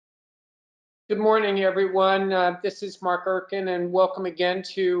Good morning, everyone. This is Mark Erkin, and welcome again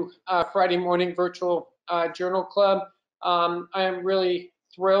to Friday Morning Virtual Journal Club. I am really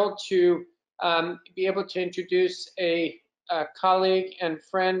thrilled to be able to introduce a colleague and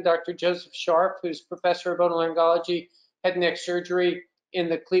friend, Dr. Joseph Scharpf, who's professor of otolaryngology, head and neck surgery in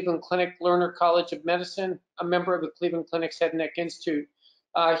the Cleveland Clinic Lerner College of Medicine, a member of the Cleveland Clinic's Head and Neck Institute.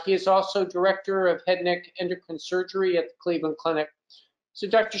 He is also director of head and neck endocrine surgery at the Cleveland Clinic. So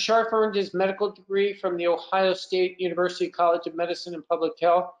Dr. Scharpf earned his medical degree from the Ohio State University College of Medicine and Public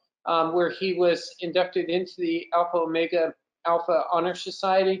Health, where he was inducted into the Alpha Omega Alpha Honor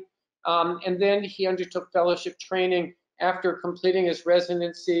Society. And then he undertook fellowship training after completing his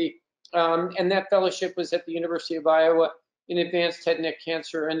residency. And that fellowship was at the University of Iowa in advanced head and neck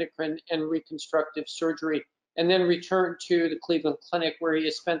cancer, endocrine, and reconstructive surgery, and then returned to the Cleveland Clinic, where he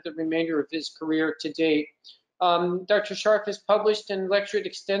has spent the remainder of his career to date. Dr. Scharpf has published and lectured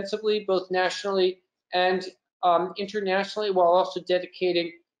extensively, both nationally and internationally, while also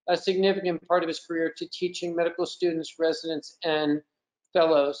dedicating a significant part of his career to teaching medical students, residents, and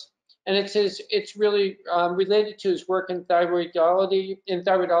fellows. And it's really related to his work in thyroidology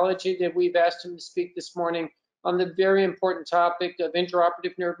that we've asked him to speak this morning on the very important topic of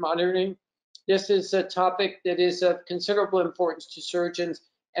intraoperative nerve monitoring. This is a topic that is of considerable importance to surgeons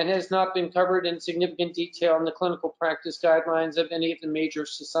and has not been covered in significant detail in the clinical practice guidelines of any of the major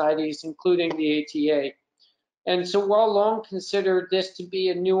societies, including the ATA. And so while long considered this to be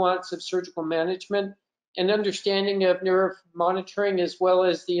a nuance of surgical management, an understanding of nerve monitoring as well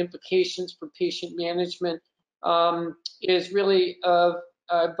as the implications for patient management is really of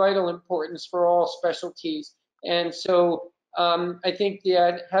vital importance for all specialties. And so I think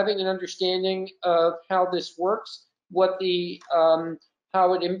that having an understanding of how this works, what the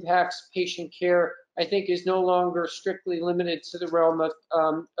how it impacts patient care, I think is no longer strictly limited to the realm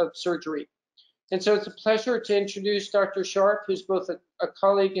of surgery. And so it's a pleasure to introduce Dr. Scharpf, who's both a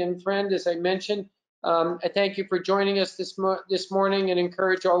colleague and friend, as I mentioned. I thank you for joining us this morning and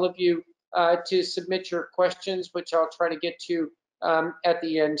encourage all of you to submit your questions, which I'll try to get to at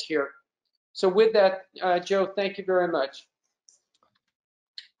the end here. So with that, Joe, thank you very much.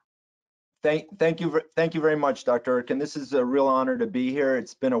 Thank you very much, Dr. Erkin. This is a real honor to be here.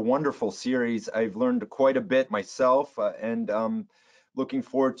 It's been a wonderful series. I've learned quite a bit myself, and looking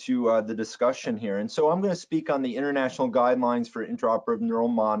forward to the discussion here. And so I'm going to speak on the international guidelines for intraoperative neural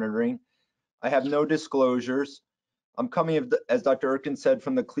monitoring. I have no disclosures. I'm coming, as Dr. Erkin said,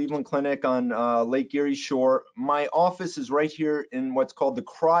 from the Cleveland Clinic on Lake Erie Shore. My office is right here in what's called the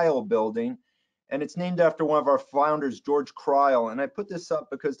Cryle building, and it's named after one of our founders, George Cryle. And I put this up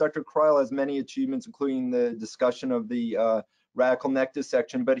because Dr. Cryle has many achievements, including the discussion of the radical neck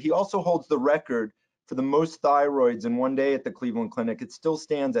dissection, but he also holds the record for the most thyroids in one day at the Cleveland Clinic. It still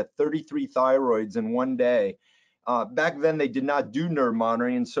stands at 33 thyroids in one day. Back then, they did not do nerve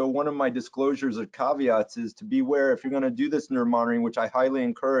monitoring, and so one of my disclosures or caveats is to beware if you're going to do this nerve monitoring, which I highly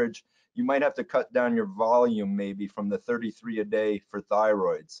encourage, you might have to cut down your volume maybe from the 33 a day for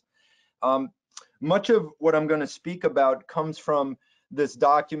thyroids. Much of what I'm going to speak about comes from this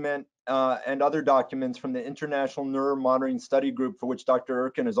document and other documents from the International Neural Monitoring Study Group, for which Dr.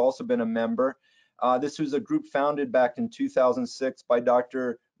 Erkin has also been a member. This was a group founded back in 2006 by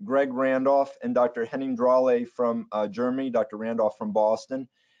Dr. Greg Randolph and Dr. Henning Drahle from Germany, Dr. Randolph from Boston.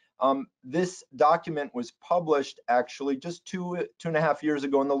 This document was published actually just two and a half years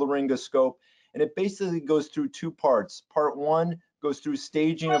ago in the Laryngoscope, and it basically goes through two parts. Part one goes through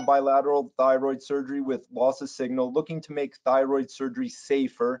staging of bilateral thyroid surgery with loss of signal, looking to make thyroid surgery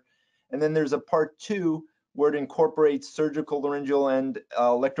safer. And then there's a part two where it incorporates surgical, laryngeal, and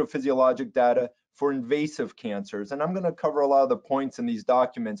electrophysiologic data for invasive cancers. And I'm going to cover a lot of the points in these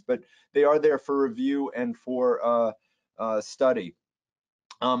documents, but they are there for review and for study.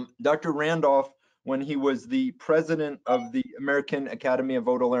 Dr. Randolph, when he was the president of the American Academy of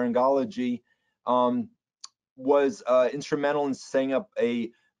Otolaryngology, was instrumental in setting up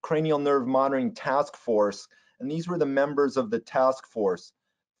a cranial nerve monitoring task force, and these were the members of the task force.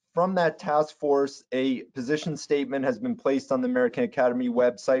 From that task force, a position statement has been placed on the American Academy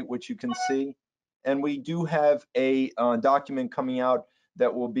website, which you can see, and we do have a document coming out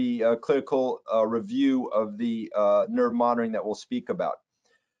that will be a clinical review of the nerve monitoring that we'll speak about.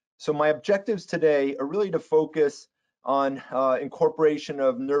 So my objectives today are really to focus on incorporation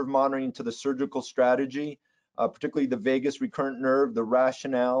of nerve monitoring into the surgical strategy, particularly the vagus recurrent nerve, the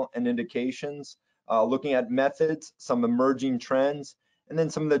rationale and indications, looking at methods, some emerging trends, and then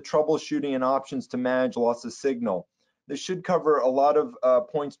some of the troubleshooting and options to manage loss of signal. This should cover a lot of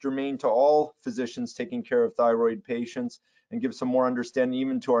points germane to all physicians taking care of thyroid patients, and give some more understanding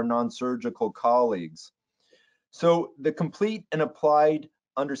even to our non-surgical colleagues. So the complete and applied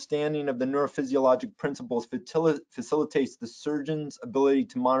understanding of the neurophysiologic principles facilitates the surgeon's ability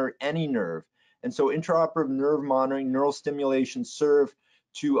to monitor any nerve. And so intraoperative nerve monitoring, neural stimulation serve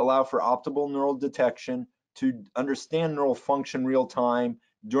to allow for optimal neural detection, to understand neural function real time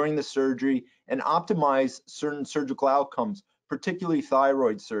during the surgery, and optimize certain surgical outcomes, particularly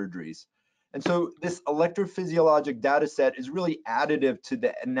thyroid surgeries. And so this electrophysiologic data set is really additive to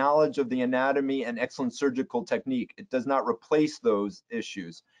the knowledge of the anatomy and excellent surgical technique. It does not replace those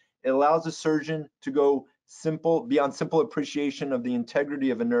issues. It allows a surgeon to go beyond simple appreciation of the integrity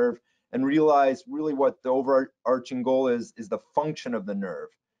of a nerve and realize really what the overarching goal is the function of the nerve.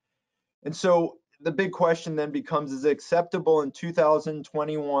 And so the big question then becomes, is it acceptable in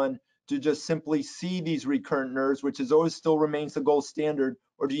 2021 to just simply see these recurrent nerves, which is always still remains the gold standard,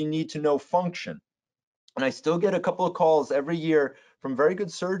 or do you need to know function? And I still get a couple of calls every year from very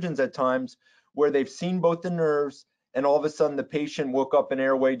good surgeons at times where they've seen both the nerves and all of a sudden the patient woke up in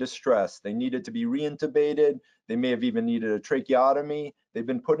airway distress. They needed to be reintubated. They may have even needed a tracheotomy. They've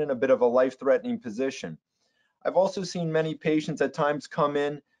been put in a bit of a life-threatening position. I've also seen many patients at times come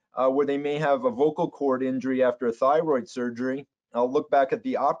in where they may have a vocal cord injury after a thyroid surgery. I'll look back at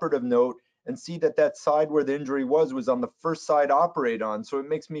the operative note and see that that side where the injury was on the first side operated on. So it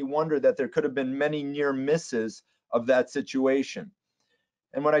makes me wonder that there could have been many near misses of that situation.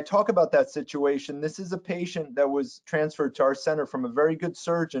 And when I talk about that situation, this is a patient that was transferred to our center from a very good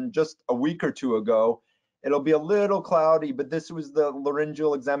surgeon just a week or two ago. It'll be a little cloudy, but this was the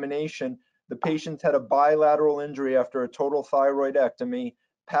laryngeal examination. The patient had a bilateral injury after a total thyroidectomy,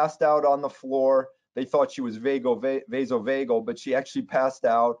 passed out on the floor. They thought she was vasovagal, but she actually passed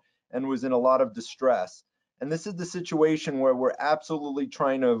out and was in a lot of distress. And this is the situation where we're absolutely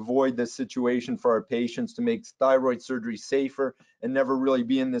trying to avoid this situation for our patients to make thyroid surgery safer and never really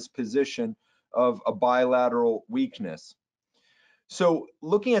be in this position of a bilateral weakness. So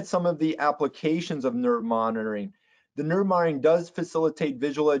looking at some of the applications of nerve monitoring, the nerve monitoring does facilitate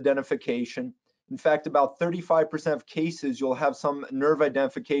visual identification. In fact, about 35% of cases, you'll have some nerve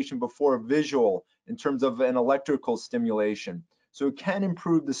identification before visual in terms of an electrical stimulation. So it can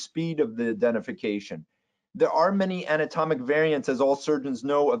improve the speed of the identification. There are many anatomic variants, as all surgeons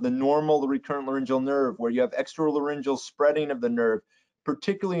know, of the normal recurrent laryngeal nerve, where you have extralaryngeal spreading of the nerve,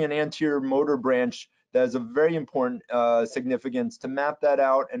 particularly an anterior motor branch that has a very important significance to map that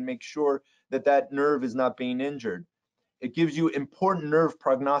out and make sure that that nerve is not being injured. It gives you important nerve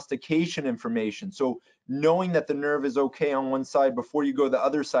prognostication information. So knowing that the nerve is okay on one side before you go to the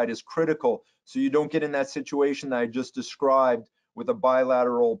other side is critical, so you don't get in that situation that I just described with a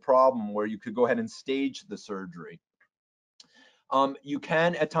bilateral problem where you could go ahead and stage the surgery. You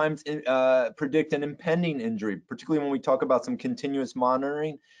can at times predict an impending injury, particularly when we talk about some continuous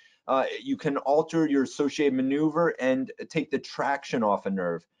monitoring. You can alter your associated maneuver and take the traction off a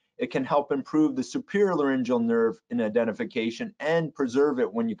nerve. It can help improve the superior laryngeal nerve in identification and preserve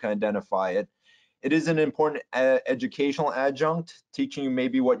it when you can identify it. It is an important educational adjunct, teaching you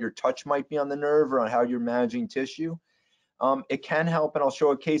maybe what your touch might be on the nerve or on how you're managing tissue. It can help, and I'll show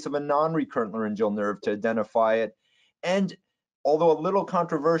a case of a non-recurrent laryngeal nerve to identify it. And although a little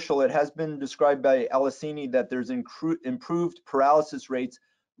controversial, it has been described by Alessini that there's improved paralysis rates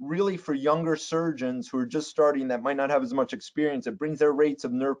really for younger surgeons who are just starting that might not have as much experience. It brings their rates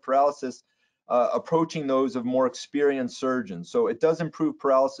of nerve paralysis approaching those of more experienced surgeons. So it does improve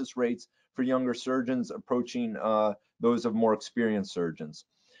paralysis rates for younger surgeons approaching those of more experienced surgeons.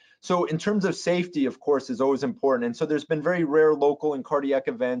 So in terms of safety, of course, is always important. And so there's been very rare local and cardiac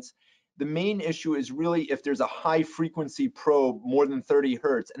events. The main issue is really if there's a high frequency probe, more than 30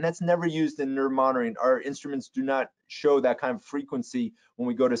 hertz, and that's never used in nerve monitoring. Our instruments do not show that kind of frequency when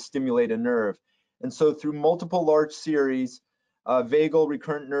we go to stimulate a nerve. And so through multiple large series, vagal,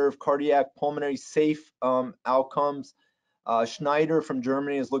 recurrent nerve, cardiac, pulmonary, safe outcomes. Schneider from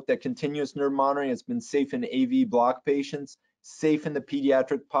Germany has looked at continuous nerve monitoring. It's been safe in AV block patients, safe in the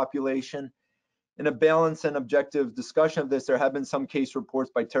pediatric population. In a balanced and objective discussion of this, there have been some case reports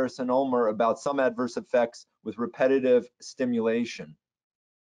by Terrace and Ulmer about some adverse effects with repetitive stimulation.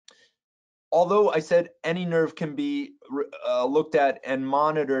 Although I said any nerve can be looked at and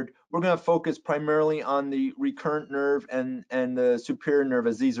monitored, we're going to focus primarily on the recurrent nerve and the superior nerve,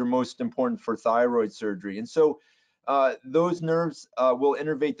 as these are most important for thyroid surgery. And so those nerves will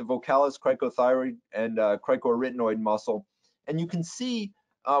innervate the vocalis, cricothyroid, and cricoarytenoid muscle. And you can see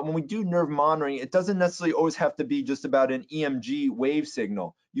when we do nerve monitoring, it doesn't necessarily always have to be just about an EMG wave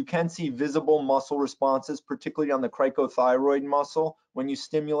signal. You can see visible muscle responses, particularly on the cricothyroid muscle when you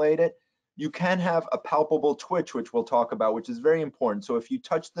stimulate it. you can have a palpable twitch, which we'll talk about, which is very important. So if you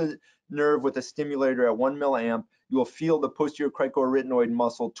touch the nerve with a stimulator at 1 milliamp, you will feel the posterior cricoarytenoid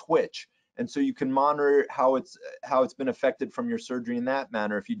muscle twitch. And so you can monitor how it's been affected from your surgery in that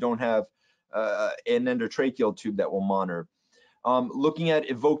manner if you don't have an endotracheal tube that will monitor. Looking at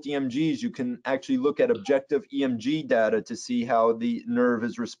evoked EMGs, you can actually look at objective EMG data to see how the nerve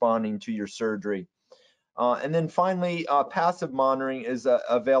is responding to your surgery. And then finally, passive monitoring is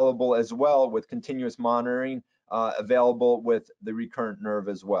available as well, with continuous monitoring available with the recurrent nerve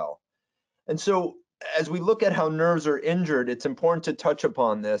as well. And so as we look at how nerves are injured, it's important to touch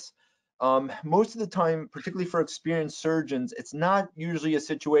upon this. Most of the time, particularly for experienced surgeons, it's not usually a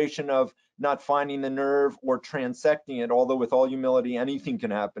situation of not finding the nerve or transecting it, although with all humility, anything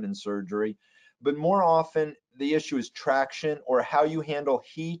can happen in surgery. But more often, the issue is traction or how you handle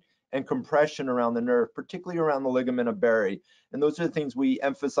heat and compression around the nerve, particularly around the ligament of Berry. And those are the things we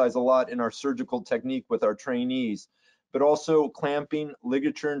emphasize a lot in our surgical technique with our trainees. But also clamping,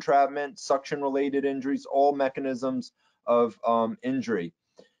 ligature entrapment, suction-related injuries, all mechanisms of injury.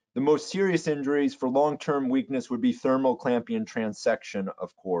 The most serious injuries for long-term weakness would be thermal clamping and transection,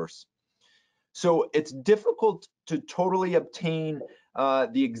 of course. So it's difficult to totally obtain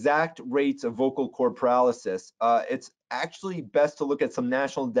the exact rates of vocal cord paralysis. It's actually best to look at some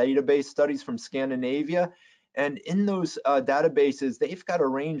national database studies from Scandinavia. And in those databases, they've got a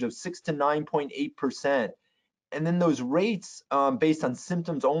range of 6 to 9.8%. And then those rates based on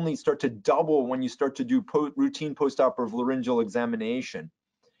symptoms only start to double when you start to do routine postoperative laryngeal examination.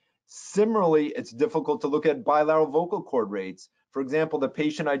 Similarly, it's difficult to look at bilateral vocal cord rates. For example, the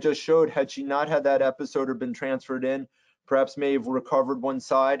patient I just showed, had she not had that episode or been transferred in, perhaps may have recovered one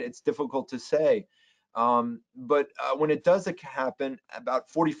side. It's difficult to say. But when it does happen,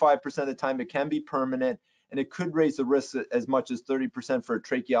 about 45% of the time it can be permanent, and it could raise the risk as much as 30% for a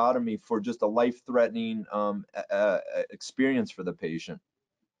tracheotomy for just a life-threatening experience for the patient.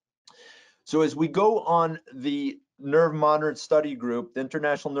 So as we go on the Nerve Monitored Study Group, the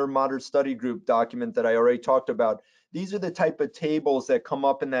International Nerve Monitored Study Group document that I already talked about, these are the type of tables that come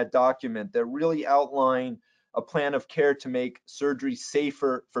up in that document that really outline a plan of care to make surgery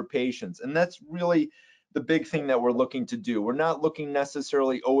safer for patients. And that's really the big thing that we're looking to do. We're not looking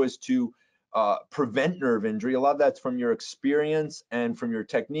necessarily always to prevent nerve injury. A lot of that's from your experience and from your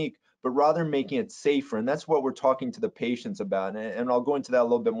technique, but rather making it safer. And that's what we're talking to the patients about. And I'll go into that a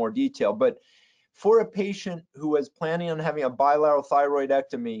little bit more detail. But for a patient who is planning on having a bilateral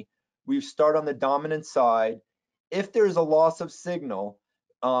thyroidectomy, we start on the dominant side. If there's a loss of signal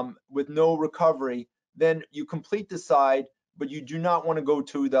with no recovery, then you complete the side, but you do not want to go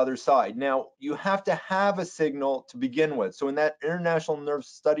to the other side. Now, you have to have a signal to begin with. So in that International Nerve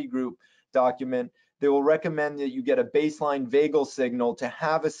Study Group document, they will recommend that you get a baseline vagal signal to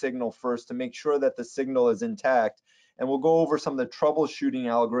have a signal first to make sure that the signal is intact. And we'll go over some of the troubleshooting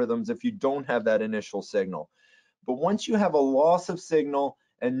algorithms if you don't have that initial signal. But once you have a loss of signal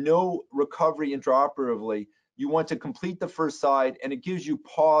and no recovery intraoperatively, you want to complete the first side, and it gives you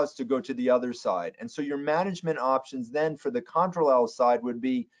pause to go to the other side. And so your management options then for the contralateral side would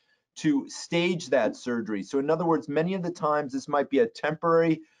be to stage that surgery. So in other words, many of the times this might be a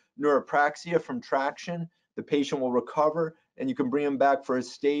temporary neuropraxia from traction. The patient will recover, and you can bring them back for a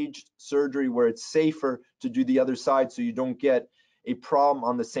staged surgery where it's safer to do the other side so you don't get a problem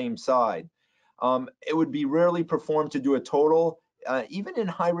on the same side. It would be rarely performed to do a total. Even in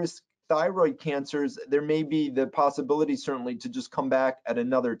high-risk thyroid cancers, there may be the possibility certainly to just come back at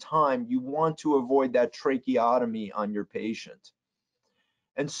another time. You want to avoid that tracheotomy on your patient.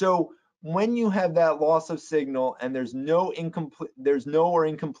 And so when you have that loss of signal and there's no or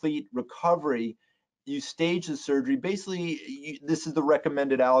incomplete recovery, you stage the surgery. Basically, this is the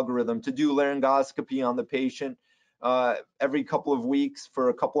recommended algorithm to do laryngoscopy on the patient every couple of weeks for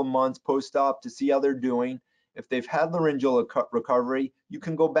a couple of months post-op to see how they're doing. If they've had laryngeal recovery, you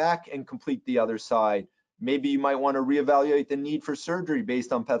can go back and complete the other side. Maybe you might want to reevaluate the need for surgery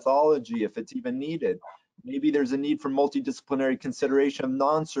based on pathology if it's even needed. Maybe there's a need for multidisciplinary consideration of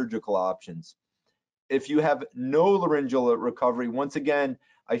non-surgical options. If you have no laryngeal recovery, once again,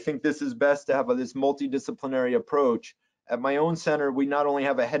 I think this is best to have this multidisciplinary approach. At my own center, we not only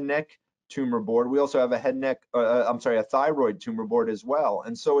have a head and neck tumor board, we also have a thyroid tumor board as well.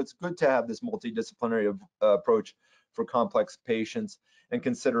 And so it's good to have this multidisciplinary approach for complex patients and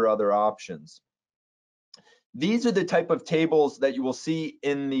consider other options. These are the type of tables that you will see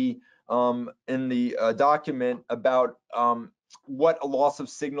in the document about what a loss of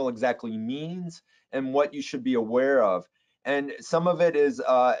signal exactly means and what you should be aware of. And some of it is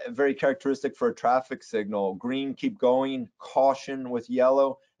very characteristic for a traffic signal. Green, keep going, caution with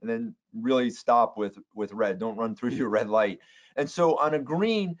yellow, and then really stop with red. Don't run through your red light. And so on a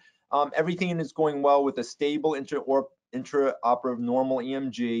green, everything is going well with a stable intraoperative normal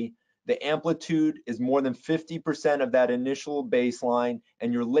EMG. The amplitude is more than 50% of that initial baseline,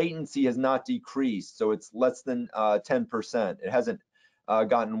 and your latency has not decreased, so it's less than 10%. It hasn't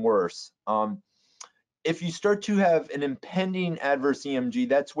gotten worse. If you start to have an impending adverse EMG,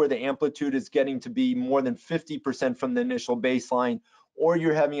 that's where the amplitude is getting to be more than 50% from the initial baseline, or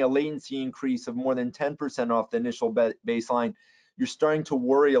you're having a latency increase of more than 10% off the initial baseline. You're starting to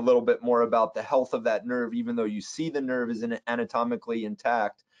worry a little bit more about the health of that nerve, even though you see the nerve is anatomically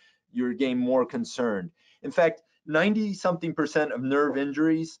intact. You're getting more concerned. In fact, 90-something% of nerve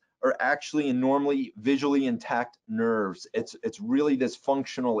injuries are actually in normally visually intact nerves. It's really this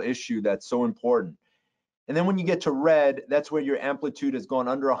functional issue that's so important. And then when you get to red, that's where your amplitude has gone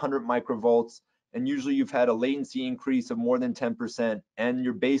under 100 microvolts, and usually you've had a latency increase of more than 10%, and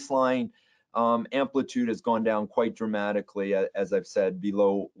your baseline amplitude has gone down quite dramatically, as I've said,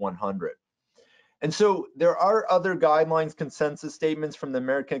 below 100. And so there are other guidelines, consensus statements from the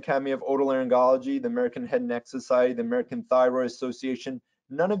American Academy of Otolaryngology, the American Head and Neck Society, the American Thyroid Association.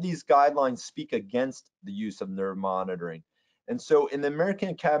 None of these guidelines speak against the use of nerve monitoring. And so in the American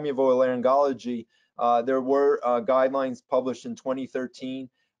Academy of Otolaryngology, there were guidelines published in 2013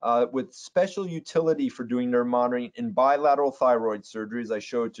 with special utility for doing nerve monitoring in bilateral thyroid surgery, as I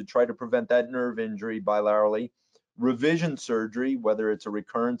showed, to try to prevent that nerve injury bilaterally, revision surgery, whether it's a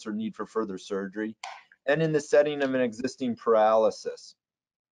recurrence or need for further surgery, and in the setting of an existing paralysis.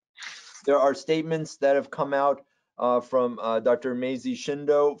 There are statements that have come out from Dr. Maisie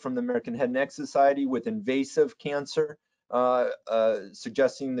Shindo from the American Head and Neck Society with invasive cancer,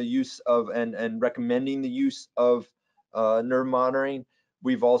 suggesting the use of and recommending the use of nerve monitoring.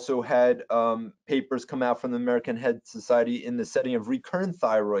 We've also had papers come out from the American Head Society in the setting of recurrent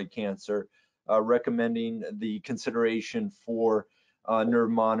thyroid cancer, recommending the consideration for nerve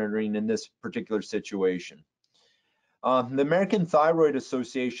monitoring in this particular situation. The American Thyroid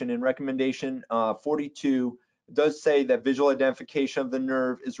Association in recommendation 42 does say that visual identification of the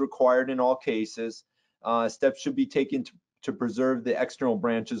nerve is required in all cases. Steps should be taken to preserve the external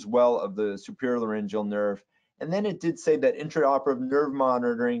branch as well of the superior laryngeal nerve. And then it did say that intraoperative nerve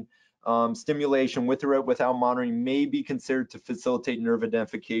monitoring stimulation with or without monitoring may be considered to facilitate nerve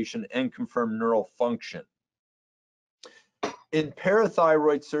identification and confirm neural function. In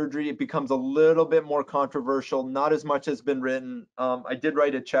parathyroid surgery, it becomes a little bit more controversial. Not as much has been written. I did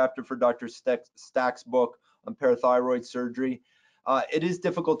write a chapter for Dr. Stack's book on parathyroid surgery. It is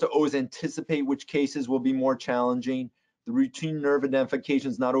difficult to always anticipate which cases will be more challenging. The routine nerve identification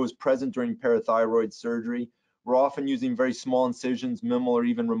is not always present during parathyroid surgery. We're often using very small incisions, minimal or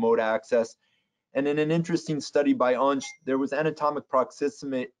even remote access. And in an interesting study by Unsch, there was anatomic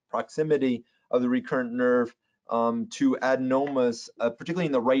proximity of the recurrent nerve to adenomas, particularly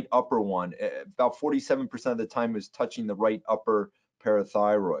in the right upper one. About 47% of the time it was touching the right upper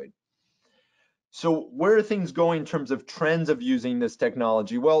parathyroid. So where are things going in terms of trends of using this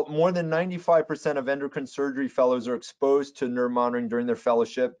technology? Well, more than 95% of endocrine surgery fellows are exposed to nerve monitoring during their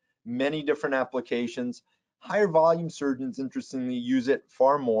fellowship, many different applications. Higher volume surgeons, interestingly, use it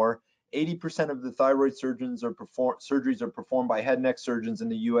far more. 80% of the thyroid surgeries are performed by head and neck surgeons in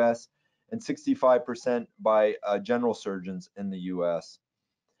the US, and 65% by general surgeons in the US.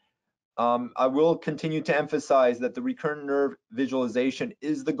 I will continue to emphasize that the recurrent nerve visualization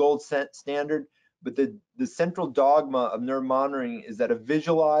is the gold standard, but the central dogma of nerve monitoring is that a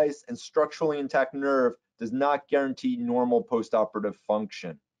visualized and structurally intact nerve does not guarantee normal postoperative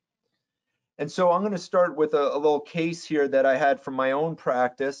function. And so I'm going to start with a little case here that I had from my own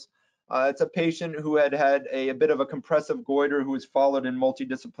practice. It's a patient who had a bit of a compressive goiter, who was followed in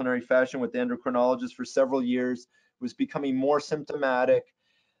multidisciplinary fashion with the endocrinologist for several years, was becoming more symptomatic,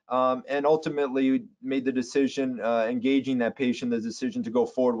 and ultimately made the decision, engaging that patient, the decision to go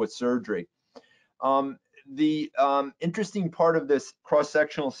forward with surgery. The interesting part of this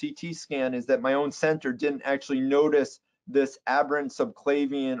cross-sectional CT scan is that my own center didn't actually notice this aberrant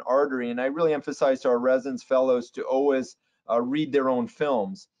subclavian artery, and I really emphasize to our residents fellows to always read their own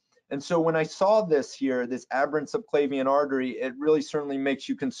films. And so when I saw this here, this aberrant subclavian artery, it really certainly makes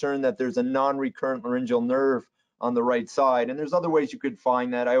you concerned that there's a non-recurrent laryngeal nerve on the right side. And there's other ways you could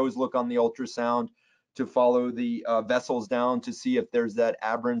find that. I always look on the ultrasound to follow the vessels down to see if there's that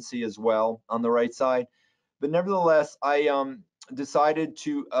aberrancy as well on the right side. But nevertheless, I decided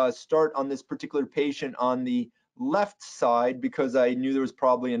to start on this particular patient on the left side because I knew there was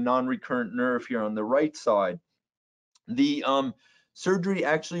probably a non-recurrent nerve here on the right side. The surgery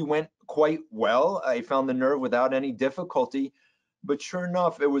actually went quite well. I found the nerve without any difficulty, but sure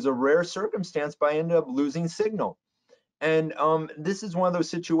enough, it was a rare circumstance, but I ended up losing signal. And this is one of those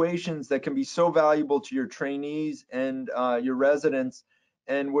situations that can be so valuable to your trainees and your residents,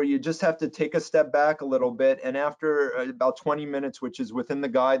 and where you just have to take a step back a little bit. And after about 20 minutes, which is within the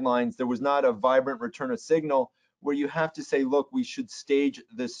guidelines, there was not a vibrant return of signal, where you have to say, look, we should stage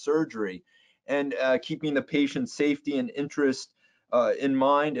this surgery, and keeping the patient's safety and interest in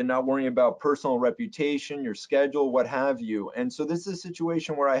mind, and not worrying about personal reputation, your schedule, what have you. And so this is a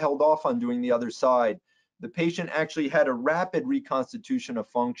situation where I held off on doing the other side. The patient actually had a rapid reconstitution of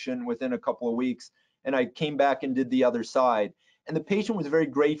function within a couple of weeks, and I came back and did the other side. And the patient was very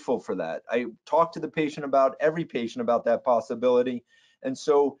grateful for that. I talked to the patient about, every patient about that possibility. And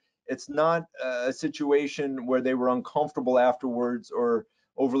so it's not a situation where they were uncomfortable afterwards or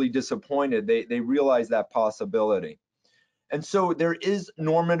overly disappointed. They realized that possibility. And so there is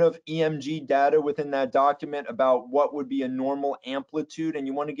normative EMG data within that document about what would be a normal amplitude, and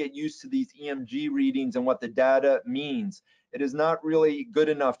you want to get used to these EMG readings and what the data means. It is not really good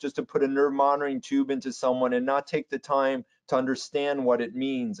enough just to put a nerve monitoring tube into someone and not take the time to understand what it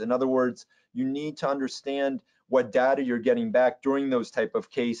means. In other words, you need to understand what data you're getting back during those type of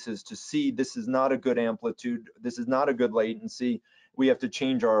cases to see this is not a good amplitude, this is not a good latency, we have to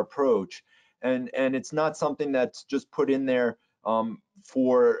change our approach. And it's not something that's just put in there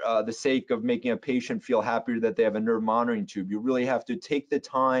for the sake of making a patient feel happier that they have a nerve monitoring tube. You really have to take the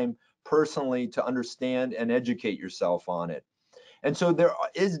time personally to understand and educate yourself on it. And so there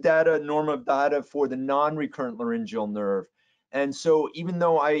is data, normative data for the non-recurrent laryngeal nerve. And so even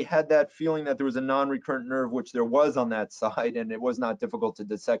though I had that feeling that there was a non-recurrent nerve, which there was on that side, and it was not difficult to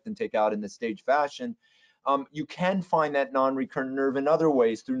dissect and take out in the stage fashion, you can find that non-recurrent nerve in other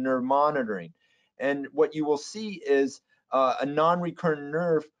ways through nerve monitoring. And what you will see is a non-recurrent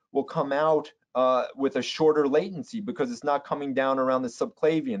nerve will come out with a shorter latency because it's not coming down around the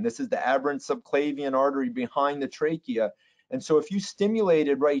subclavian. This is the aberrant subclavian artery behind the trachea. And so if you stimulate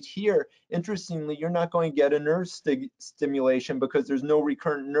it right here, interestingly, you're not going to get a nerve stimulation because there's no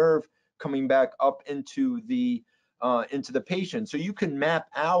recurrent nerve coming back up into the patient. So you can map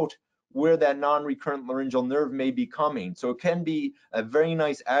out where that non-recurrent laryngeal nerve may be coming. So it can be a very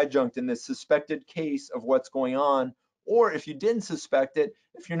nice adjunct in this suspected case of what's going on. Or if you didn't suspect it,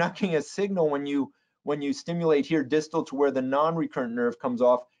 if you're not getting a signal when you stimulate here distal to where the non-recurrent nerve comes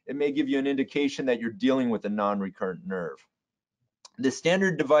off, it may give you an indication that you're dealing with a non-recurrent nerve. The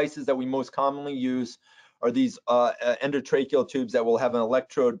standard devices that we most commonly use are these endotracheal tubes that will have an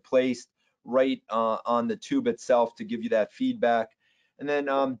electrode placed right on the tube itself to give you that feedback. And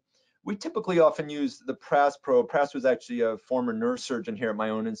then we typically often use the Prass probe. Prass was actually a former neurosurgeon here at my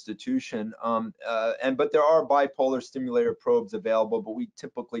own institution. But there are bipolar stimulator probes available, but we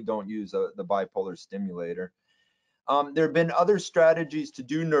typically don't use the bipolar stimulator. There have been other strategies to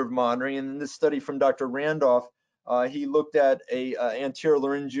do nerve monitoring. And in this study from Dr. Randolph, he looked at anterior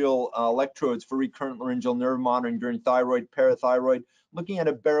laryngeal electrodes for recurrent laryngeal nerve monitoring during thyroid, parathyroid, looking at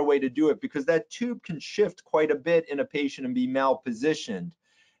a better way to do it because that tube can shift quite a bit in a patient and be malpositioned.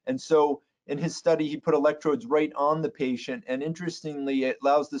 And so in his study, he put electrodes right on the patient. And interestingly, it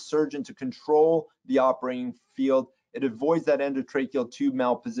allows the surgeon to control the operating field. It avoids that endotracheal tube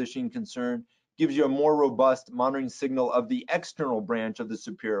malpositioning concern, gives you a more robust monitoring signal of the external branch of the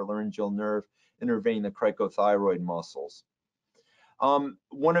superior laryngeal nerve innervating the cricothyroid muscles.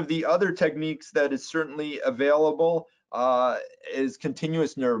 One of the other techniques that is certainly available is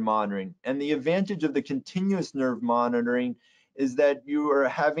continuous nerve monitoring. And the advantage of the continuous nerve monitoring is that you are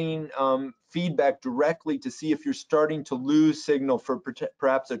having feedback directly to see if you're starting to lose signal for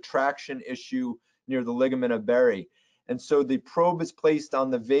perhaps a traction issue near the ligament of Berry. And so the probe is placed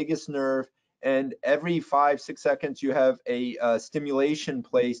on the vagus nerve, and every 5-6 seconds you have a stimulation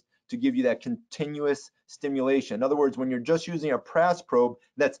placed to give you that continuous stimulation. In other words, when you're just using a Prass probe,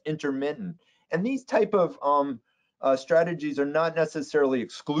 that's intermittent. And these type of strategies are not necessarily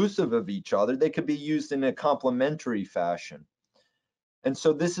exclusive of each other. They could be used in a complementary fashion. And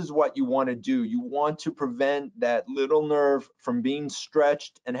so this is what you want to do. You want to prevent that little nerve from being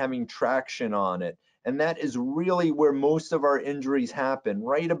stretched and having traction on it. And that is really where most of our injuries happen,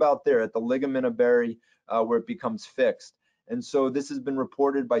 right about there at the ligament of Berry, where it becomes fixed. And so this has been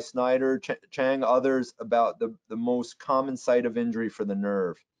reported by Snyder, Chang, others about the most common site of injury for the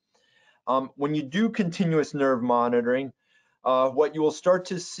nerve. When you do continuous nerve monitoring, what you will start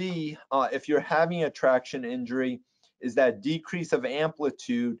to see if you're having a traction injury is that decrease of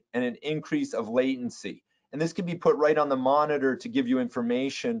amplitude and an increase of latency. And this can be put right on the monitor to give you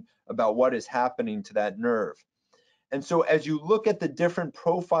information about what is happening to that nerve. And so as you look at the different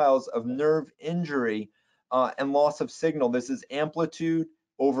profiles of nerve injury, and loss of signal. This is amplitude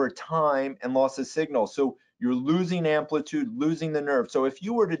over time and loss of signal. So you're losing amplitude, losing the nerve. So if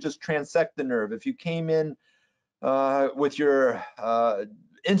you were to just transect the nerve, if you came in with your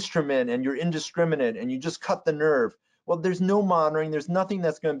instrument and you're indiscriminate and you just cut the nerve, well, there's no monitoring. There's nothing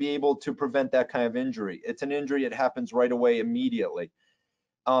that's going to be able to prevent that kind of injury. It's an injury. It happens right away, immediately.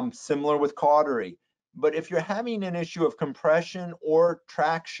 Similar with cautery. But if you're having an issue of compression or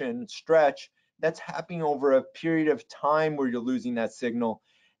traction, stretch, that's happening over a period of time where you're losing that signal.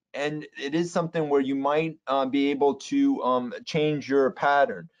 And it is something where you might be able to change your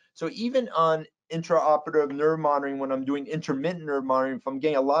pattern. So even on intraoperative nerve monitoring, when I'm doing intermittent nerve monitoring, if I'm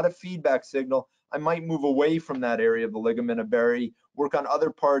getting a lot of feedback signal, I might move away from that area of the ligament of Berry, work on other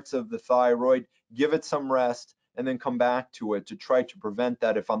parts of the thyroid, give it some rest, and then come back to it to try to prevent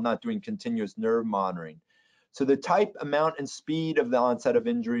that if I'm not doing continuous nerve monitoring. So the type, amount, and speed of the onset of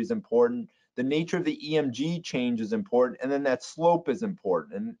injury is important. The nature of the EMG change is important, and then that slope is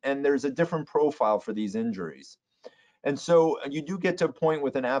important. And there's a different profile for these injuries. And so you do get to a point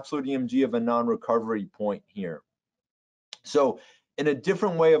with an absolute EMG of a non-recovery point here. So in a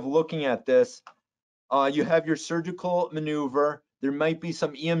different way of looking at this, you have your surgical maneuver. There might be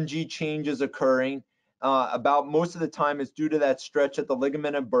some EMG changes occurring. About most of the time it's due to that stretch at the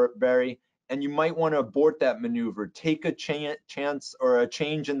ligament of Berry, and you might want to abort that maneuver. Take a chance or a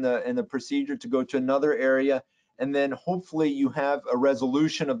change in the procedure to go to another area, and then hopefully you have a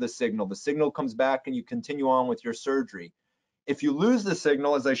resolution of the signal. The signal comes back and you continue on with your surgery. If you lose the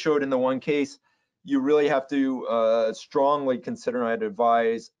signal, as I showed in the one case, you really have to strongly consider, I'd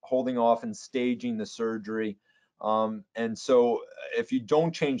advise, holding off and staging the surgery. And so if you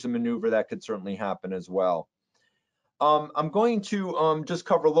don't change the maneuver, that could certainly happen as well. I'm going to just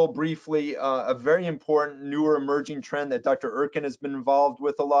cover a little briefly a very important newer emerging trend that Dr. Erkin has been involved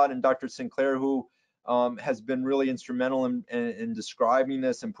with a lot, and Dr. Sinclair, who has been really instrumental in describing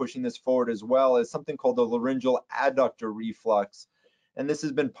this and pushing this forward as well, is something called the laryngeal adductor reflex. And this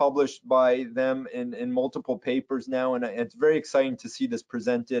has been published by them in multiple papers now, and it's very exciting to see this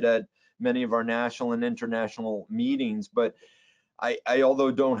presented at many of our national and international meetings. But I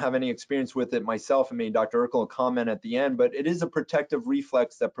although don't have any experience with it myself, and maybe Dr. Erkel will comment at the end, but it is a protective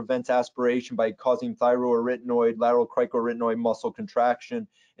reflex that prevents aspiration by causing thyroarytenoid, lateral cricoarytenoid muscle contraction,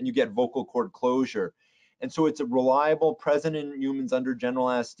 and you get vocal cord closure. And so it's a reliable, present in humans under general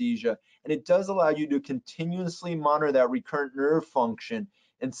anesthesia, and it does allow you to continuously monitor that recurrent nerve function.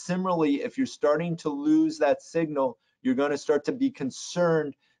 And similarly, if you're starting to lose that signal, you're going to start to be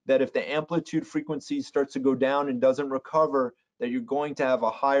concerned that if the amplitude frequency starts to go down and doesn't recover, that you're going to have a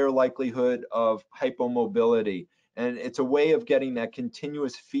higher likelihood of hypomobility. And it's a way of getting that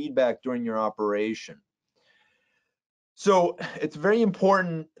continuous feedback during your operation. So it's very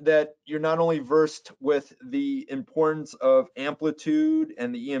important that you're not only versed with the importance of amplitude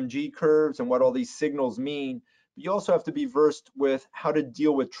and the EMG curves and what all these signals mean, but you also have to be versed with how to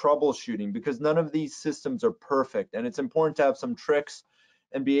deal with troubleshooting, because none of these systems are perfect. And it's important to have some tricks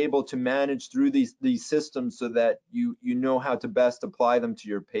and be able to manage through these systems so that you know how to best apply them to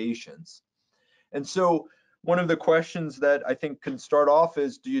your patients. And so one of the questions that I think can start off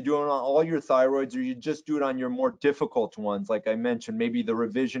is, do you do it on all your thyroids, or you just do it on your more difficult ones? Like I mentioned, maybe the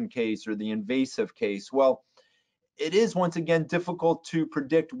revision case or the invasive case. Well, it is, once again, difficult to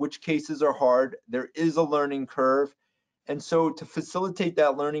predict which cases are hard. There is a learning curve. And so to facilitate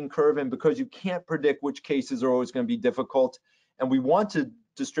that learning curve, and because you can't predict which cases are always going to be difficult, and we want to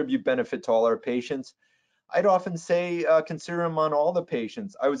distribute benefit to all our patients, I'd often say consider them on all the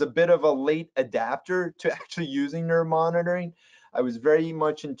patients. I was a bit of a late adapter to actually using nerve monitoring. I was very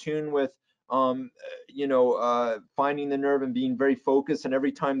much in tune with, finding the nerve and being very focused. And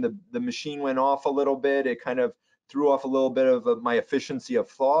every time the machine went off a little bit, it kind of threw off a little bit of my efficiency of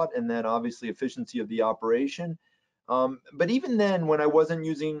thought, and then obviously efficiency of the operation. But even then, when I wasn't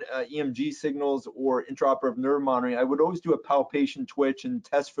using EMG signals or intraoperative nerve monitoring, I would always do a palpation twitch and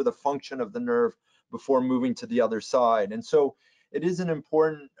test for the function of the nerve before moving to the other side. And so it is an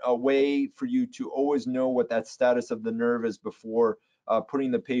important way for you to always know what that status of the nerve is before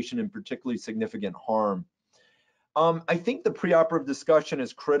putting the patient in particularly significant harm. I think the preoperative discussion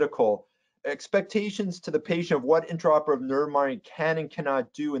is critical. Expectations to the patient of what intraoperative nerve monitoring can and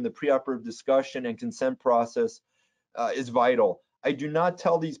cannot do in the preoperative discussion and consent process is vital. I do not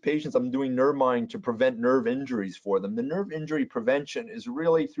tell these patients I'm doing nerve monitoring to prevent nerve injuries for them. The nerve injury prevention is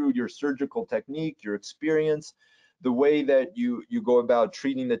really through your surgical technique, your experience, the way that you go about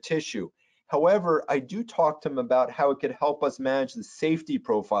treating the tissue. However, I do talk to them about how it could help us manage the safety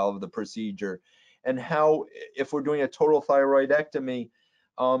profile of the procedure, and how, if we're doing a total thyroidectomy,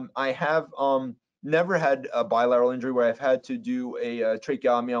 I have never had a bilateral injury where I've had to do a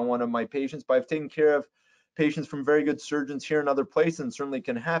tracheotomy on one of my patients, but I've taken care of patients from very good surgeons here and other places, and certainly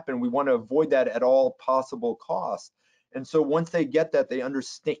can happen. We want to avoid that at all possible costs. And so once they get that, they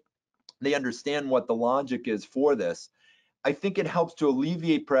understand what the logic is for this. I think it helps to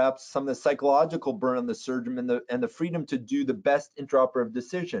alleviate perhaps some of the psychological burden on the surgeon and the freedom to do the best intraoperative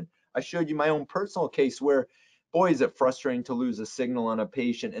decision. I showed you my own personal case where, boy, is it frustrating to lose a signal on a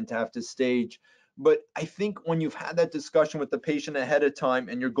patient and to have to stage. But I think when you've had that discussion with the patient ahead of time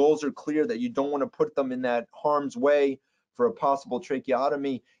and your goals are clear that you don't want to put them in that harm's way for a possible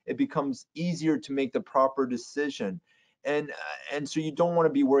tracheotomy, it becomes easier to make the proper decision. And so you don't want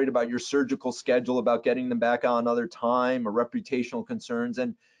to be worried about your surgical schedule, about getting them back on another time, or reputational concerns.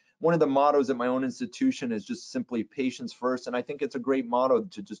 And one of the mottos at my own institution is just simply patients first, and I think it's a great motto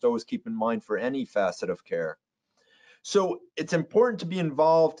to just always keep in mind for any facet of care. So it's important to be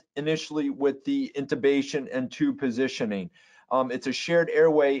involved initially with the intubation and tube positioning. It's a shared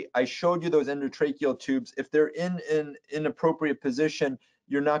airway. I showed you those endotracheal tubes. If they're in an inappropriate position,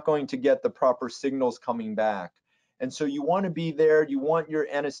 you're not going to get the proper signals coming back. And so you want to be there. You want your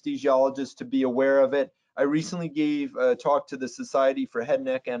anesthesiologist to be aware of it. I recently gave a talk to the Society for Head and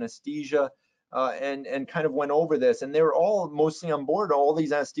Neck Anesthesia and kind of went over this. And they were all mostly on board. All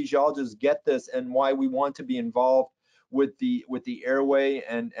these anesthesiologists get this and why we want to be involved with the airway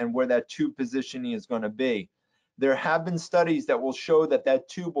and where that tube positioning is going to be. There have been studies that will show that that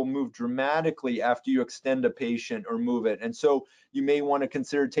tube will move dramatically after you extend a patient or move it. And so you may want to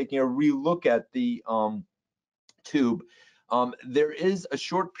consider taking a relook at the tube. There is a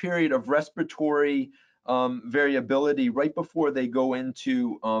short period of respiratory variability right before they go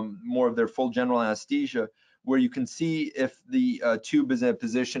into more of their full general anesthesia, where you can see if the tube is in a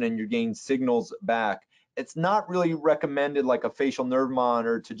position and you're getting signals back. It's not really recommended like a facial nerve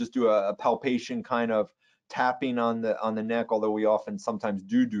monitor to just do a palpation kind of tapping on the neck, although we often sometimes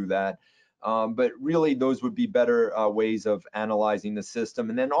do that. But really those would be better ways of analyzing the system.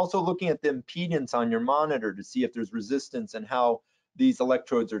 And then also looking at the impedance on your monitor to see if there's resistance and how these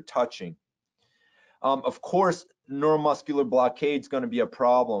electrodes are touching. Of course, neuromuscular blockade is going to be a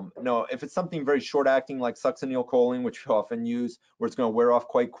problem. No, if it's something very short acting like succinylcholine, which we often use, where it's going to wear off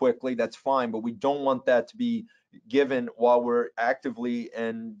quite quickly, that's fine. But we don't want that to be given while we're actively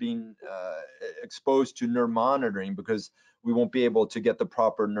and being exposed to nerve monitoring, because we won't be able to get the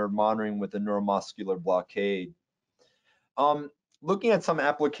proper nerve monitoring with the neuromuscular blockade. Looking at some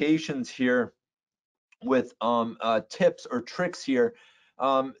applications here with tips or tricks here.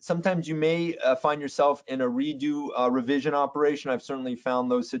 Sometimes you may find yourself in a redo revision operation. I've certainly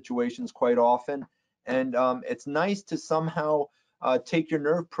found those situations quite often. And it's nice to somehow take your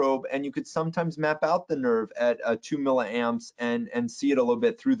nerve probe, and you could sometimes map out the nerve at 2 milliamps and see it a little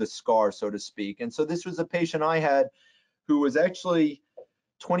bit through the scar, so to speak. And so this was a patient I had who was actually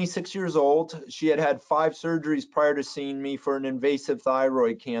 26 years old. She had had 5 surgeries prior to seeing me for an invasive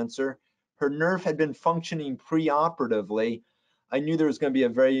thyroid cancer. Her nerve had been functioning preoperatively. I knew there was going to be a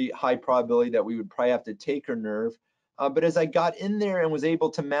very high probability that we would probably have to take her nerve. But as I got in there and was able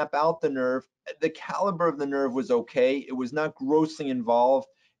to map out the nerve, the caliber of the nerve was okay. It was not grossly involved.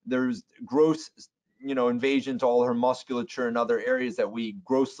 There's gross, invasion to all her musculature and other areas that we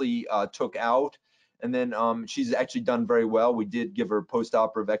grossly took out. And then she's actually done very well. We did give her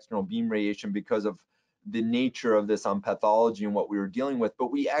post-operative external beam radiation because of the nature of this on pathology and what we were dealing with,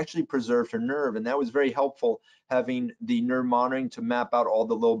 but we actually preserved her nerve, and that was very helpful, having the nerve monitoring to map out all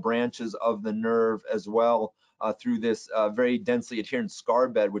the little branches of the nerve as well through this very densely adherent scar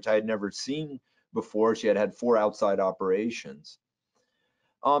bed, which I had never seen before. She had had 4 outside operations.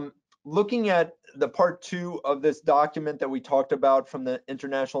 Looking at the part 2 of this document that we talked about from the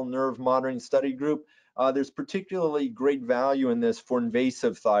International Nerve Monitoring Study Group, there's particularly great value in this for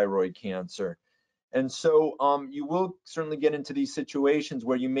invasive thyroid cancer. And so you will certainly get into these situations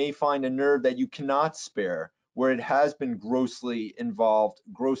where you may find a nerve that you cannot spare, where it has been grossly involved,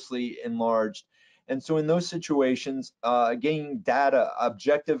 grossly enlarged. And so in those situations, getting data,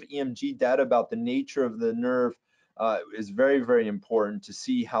 objective EMG data about the nature of the nerve is very, very important to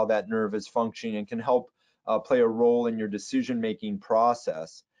see how that nerve is functioning and can help play a role in your decision-making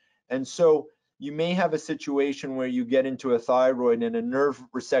process. And so you may have a situation where you get into a thyroid and a nerve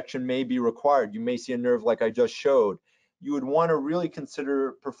resection may be required. You may see a nerve like I just showed. You would want to really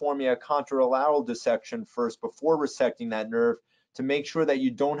consider performing a contralateral dissection first before resecting that nerve to make sure that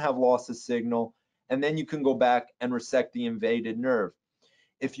you don't have loss of signal, and then you can go back and resect the invaded nerve.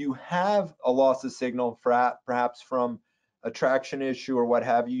 If you have a loss of signal, perhaps from a traction issue or what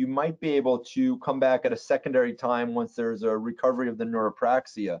have you, you might be able to come back at a secondary time once there's a recovery of the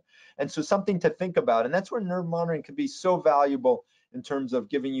neuropraxia. And so something to think about. And that's where nerve monitoring can be so valuable in terms of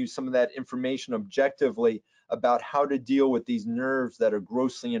giving you some of that information objectively about how to deal with these nerves that are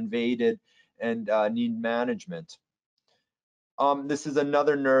grossly invaded and need management. This is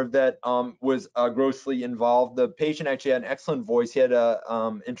another nerve that was grossly involved. The patient actually had an excellent voice. He had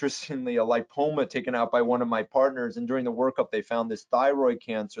interestingly, a lipoma taken out by one of my partners, and during the workup, they found this thyroid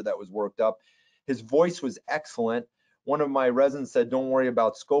cancer that was worked up. His voice was excellent. One of my residents said, don't worry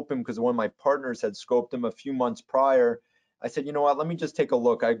about scoping, because one of my partners had scoped him a few months prior. I said, you know what, let me just take a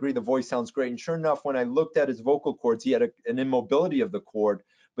look. I agree, the voice sounds great. And sure enough, when I looked at his vocal cords, he had an immobility of the cord,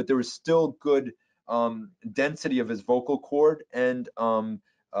 but there was still good density of his vocal cord, and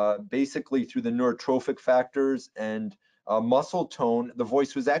basically through the neurotrophic factors and muscle tone, the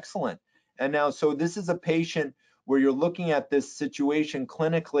voice was excellent. And now, so this is a patient where you're looking at this situation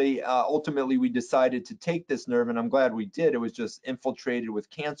clinically. Ultimately, we decided to take this nerve, and I'm glad we did. It was just infiltrated with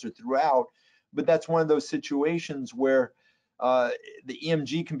cancer throughout. But that's one of those situations where the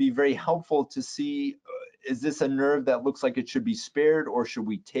EMG can be very helpful to see, is this a nerve that looks like it should be spared, or should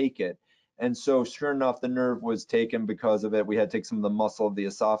we take it? And so sure enough, the nerve was taken because of it. We had to take some of the muscle of the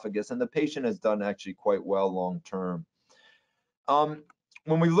esophagus, and the patient has done actually quite well long term.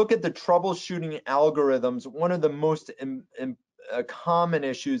 When we look at the troubleshooting algorithms, one of the most common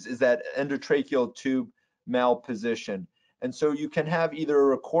issues is that endotracheal tube malposition. And so you can have either a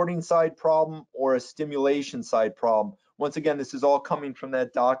recording side problem or a stimulation side problem. Once again, this is all coming from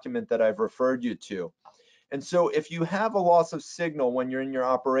that document that I've referred you to. And so if you have a loss of signal when you're in your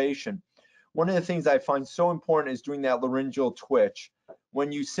operation, one of the things I find so important is doing that laryngeal twitch.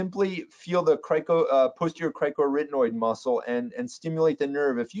 When you simply feel the posterior cricoarytenoid muscle and stimulate the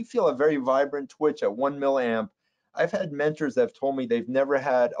nerve, if you feel a very vibrant twitch at 1 milliamp, I've had mentors that have told me they've never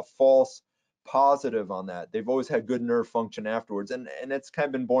had a false positive on that. They've always had good nerve function afterwards. And it's kind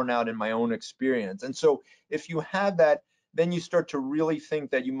of been borne out in my own experience. And so if you have that, then you start to really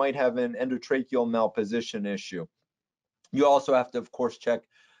think that you might have an endotracheal malposition issue. You also have to, of course, check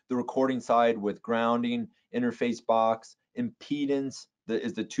the recording side with grounding, interface box, impedance,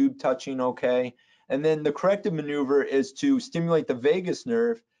 is the tube touching okay? And then the corrective maneuver is to stimulate the vagus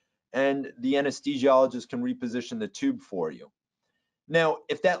nerve, and the anesthesiologist can reposition the tube for you. Now,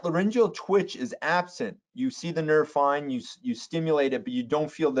 if that laryngeal twitch is absent, you see the nerve fine, you stimulate it, but you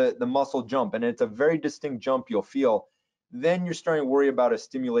don't feel the muscle jump, and it's a very distinct jump you'll feel, then you're starting to worry about a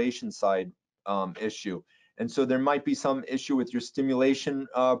stimulation side issue. And so there might be some issue with your stimulation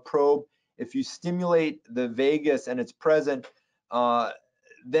probe. If you stimulate the vagus and it's present,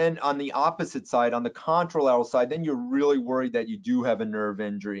 then on the opposite side, on the contralateral side, then you're really worried that you do have a nerve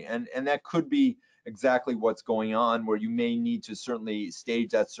injury. And that could be exactly what's going on, where you may need to certainly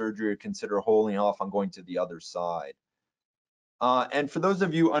stage that surgery or consider holding off on going to the other side. And for those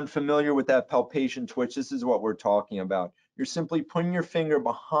of you unfamiliar with that palpation twitch, this is what we're talking about. You're simply putting your finger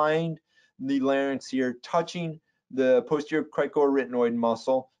behind the larynx here, touching the posterior cricoarytenoid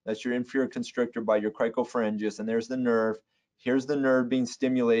muscle. That's your inferior constrictor by your cricopharyngeus, and there's the nerve. Here's the nerve being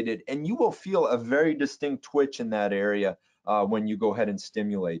stimulated, and you will feel a very distinct twitch in that area when you go ahead and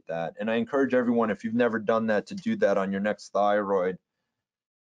stimulate that. And I encourage everyone, if you've never done that, to do that on your next thyroid.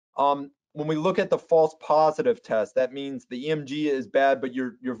 When we look at the false positive test, that means the EMG is bad, but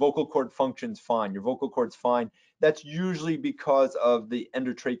your vocal cord functions fine. Your vocal cord's fine. That's usually because of the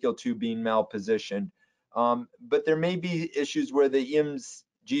endotracheal tube being malpositioned. But there may be issues where the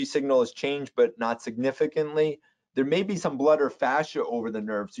EMG signal has changed, but not significantly. There may be some blood or fascia over the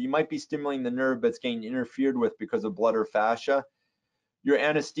nerve. So you might be stimulating the nerve, but it's getting interfered with because of blood or fascia. Your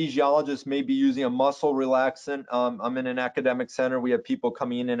anesthesiologist may be using a muscle relaxant. I'm in an academic center. We have people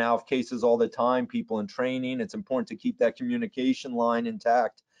coming in and out of cases all the time, people in training. It's important to keep that communication line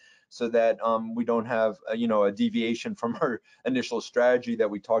intact so that we don't have a deviation from our initial strategy that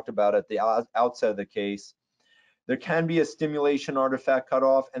we talked about at the outset of the case. There can be a stimulation artifact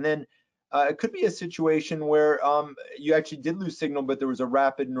cutoff, and then it could be a situation where you actually did lose signal, but there was a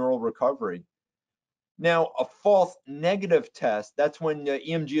rapid neural recovery. Now, a false negative test, that's when the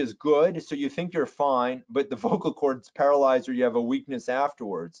EMG is good, so you think you're fine, but the vocal cord's paralyzed or you have a weakness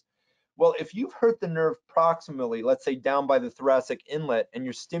afterwards. Well, if you've hurt the nerve proximally, let's say down by the thoracic inlet, and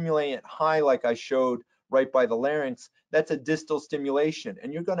you're stimulating it high like I showed right by the larynx, that's a distal stimulation,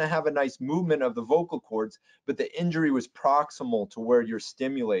 and you're going to have a nice movement of the vocal cords, but the injury was proximal to where you're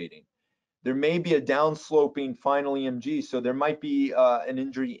stimulating. There may be a downsloping final EMG, so there might be an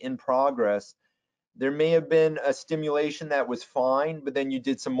injury in progress. There may have been a stimulation that was fine, but then you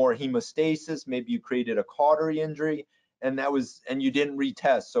did some more hemostasis. Maybe you created a cautery injury, and you didn't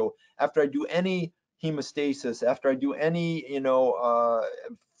retest. So after I do any hemostasis, after I do any,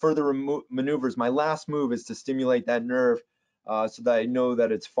 further maneuvers, my last move is to stimulate that nerve so that I know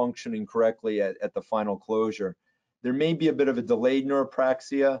that it's functioning correctly at the final closure. There may be a bit of a delayed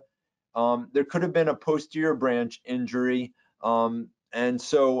neuropraxia. There could have been a posterior branch injury, and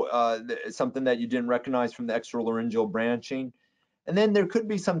so something that you didn't recognize from the extralaryngeal branching. And then there could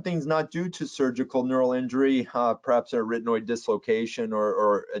be some things not due to surgical neural injury, perhaps a retinoid dislocation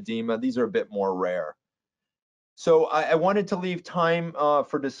or edema. These are a bit more rare. So I wanted to leave time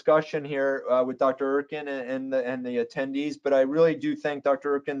for discussion here with Dr. Erkin and the attendees, but I really do thank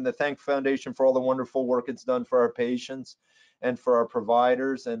Dr. Erkin, the Thank Foundation, for all the wonderful work it's done for our patients and for our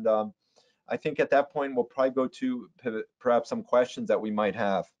providers. And I think at that point, we'll probably go to perhaps some questions that we might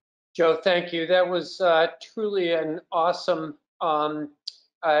have. Joe, thank you. That was truly an awesome overview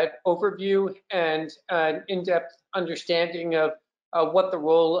and an in-depth understanding of what the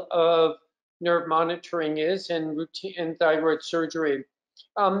role of nerve monitoring is in routine and thyroid surgery.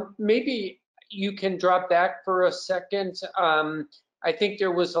 Maybe you can drop back for a second. I think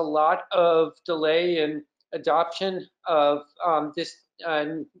there was a lot of delay in adoption of this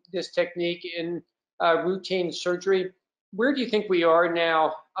technique in routine surgery. Where do you think we are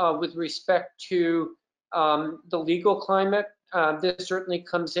now with respect to the legal climate? This certainly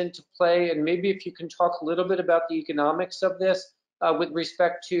comes into play, and maybe if you can talk a little bit about the economics of this with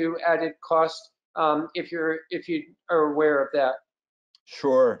respect to added cost, if you are aware of that.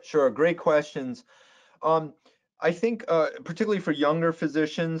 Sure. Great questions. I think particularly for younger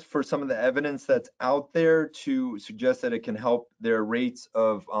physicians, for some of the evidence that's out there to suggest that it can help their rates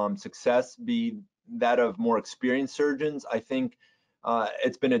of success be that of more experienced surgeons, I think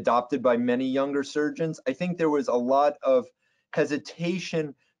it's been adopted by many younger surgeons. I think there was a lot of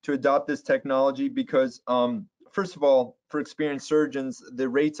hesitation to adopt this technology because, first of all, for experienced surgeons, the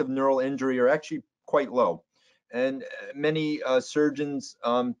rates of neural injury are actually quite low. And many surgeons,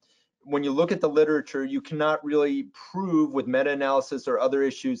 when you look at the literature, you cannot really prove with meta-analysis or other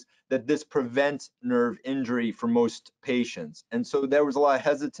issues that this prevents nerve injury for most patients. And so there was a lot of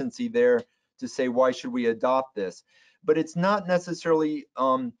hesitancy there to say, why should we adopt this? But it's not necessarily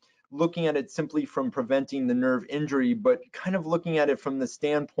looking at it simply from preventing the nerve injury, but kind of looking at it from the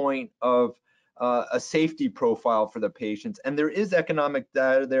standpoint of a safety profile for the patients. And there is economic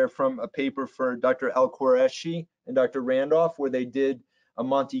data there from a paper for Dr. Al-Qureshi and Dr. Randolph, where they did a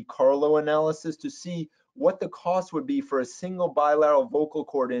Monte Carlo analysis to see what the cost would be for a single bilateral vocal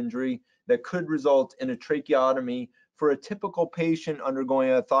cord injury that could result in a tracheotomy for a typical patient undergoing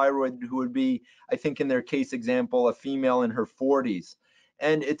a thyroid who would be, I think in their case example, a female in her 40s.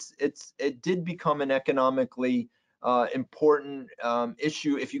 And it did become an economically important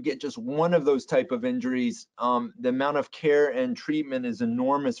issue. If you get just one of those type of injuries, the amount of care and treatment is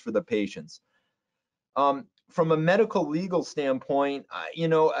enormous for the patients. From a medical legal standpoint,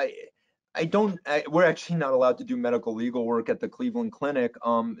 we're actually not allowed to do medical legal work at the Cleveland Clinic,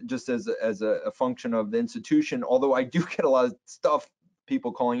 just as a function of the institution, although I do get a lot of stuff,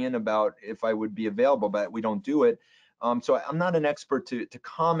 people calling in about if I would be available, but we don't do it. So I'm not an expert to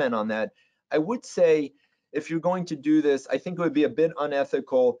comment on that. I would say if you're going to do this, I think it would be a bit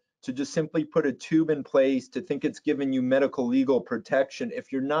unethical to just simply put a tube in place to think it's giving you medical legal protection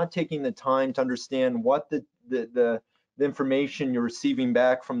if you're not taking the time to understand what the information you're receiving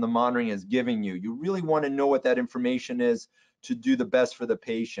back from the monitoring is giving you. You really want to know what that information is to do the best for the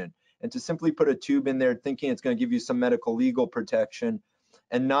patient. And to simply put a tube in there thinking it's going to give you some medical legal protection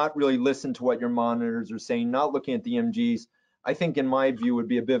and not really listen to what your monitors are saying, not looking at the EMGs, I think in my view would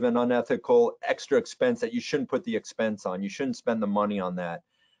be a bit of an unethical extra expense that you shouldn't put the expense on. You shouldn't spend the money on that.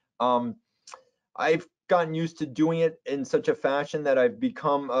 I've gotten used to doing it in such a fashion that I've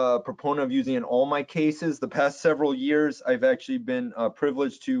become a proponent of using it in all my cases. The past several years, I've actually been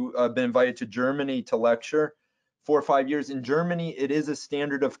privileged to been invited to Germany to lecture. 4 or 5 years in Germany, it is a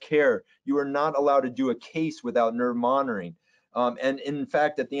standard of care. You are not allowed to do a case without nerve monitoring. And in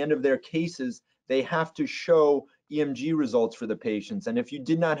fact, at the end of their cases, they have to show EMG results for the patients. And if you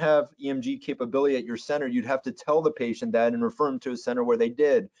did not have EMG capability at your center, you'd have to tell the patient that and refer them to a center where they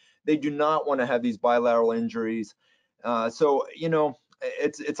did. They do not want to have these bilateral injuries. So,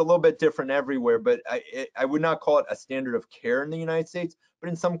 it's a little bit different everywhere, but I would not call it a standard of care in the United States, but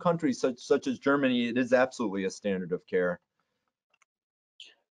in some countries such as Germany, it is absolutely a standard of care.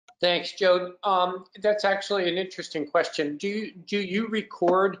 Thanks, Joe. That's actually an interesting question. Do you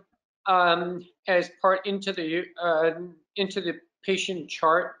record as part into the patient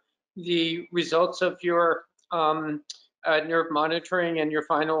chart the results of your nerve monitoring and your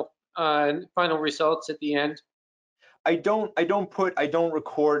final results at the end? I don't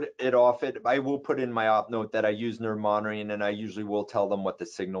record it off it. I will put in my op note that I use nerve monitoring, and I usually will tell them what the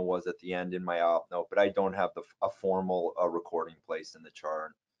signal was at the end in my op note, but I don't have a formal recording placed in the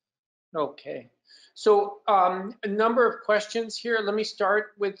chart. Okay. So a number of questions here. Let me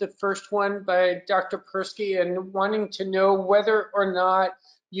start with the first one by Dr. Persky, and wanting to know whether or not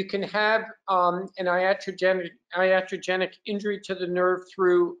you can have an iatrogenic injury to the nerve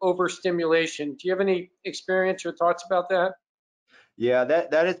through overstimulation. Do you have any experience or thoughts about that? Yeah,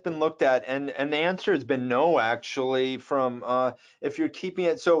 that has been looked at, and the answer has been no, actually. From if you're keeping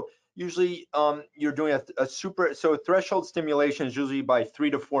it, so usually you're doing a super, so threshold stimulation is usually by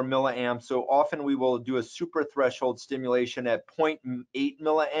 3 to 4 milliamps. So often we will do a super threshold stimulation at zero 0.8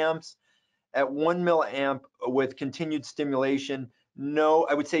 milliamps. At 1 milliamp with continued stimulation, no,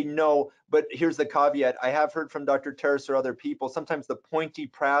 I would say no, but here's the caveat. I have heard from Dr. Terrace or other people, sometimes the pointy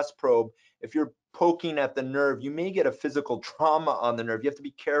brass probe, if you're poking at the nerve, you may get a physical trauma on the nerve. You have to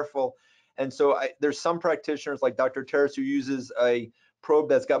be careful. And so there's some practitioners like Dr. Terrace who uses a probe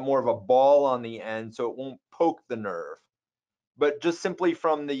that's got more of a ball on the end so it won't poke the nerve. But just simply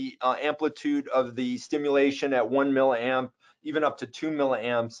from the amplitude of the stimulation at 1 milliamp, even up to 2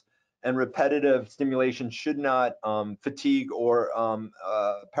 milliamps, and repetitive stimulation should not fatigue or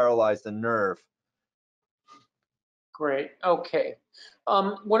paralyze the nerve. Great. Okay.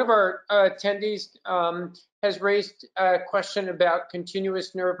 One of our attendees has raised a question about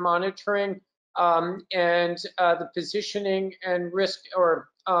continuous nerve monitoring and the positioning and risk or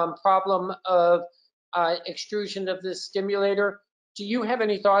problem of extrusion of this stimulator. Do you have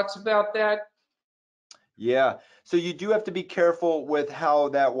any thoughts about that? Yeah, so you do have to be careful with how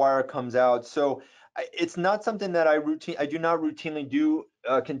that wire comes out. So it's not something that I do not routinely do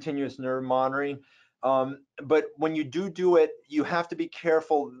continuous nerve monitoring. But when you do it, you have to be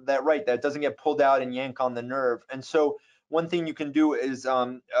careful that that doesn't get pulled out and yank on the nerve. And so one thing you can do is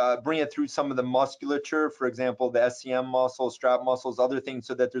bring it through some of the musculature, for example, the SCM muscles, strap muscles, other things,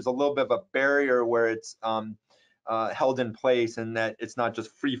 so that there's a little bit of a barrier where it's held in place, and that it's not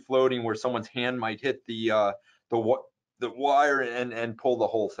just free floating where someone's hand might hit the wire and pull the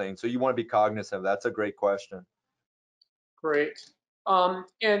whole thing. So you want to be cognizant of that. That's a great question. Great.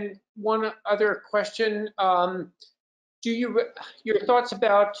 And one other question. Your thoughts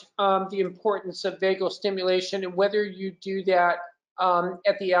about the importance of vagal stimulation and whether you do that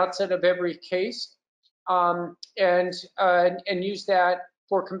at the outset of every case and use that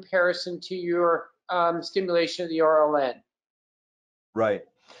for comparison to your stimulation of the RLN? Right.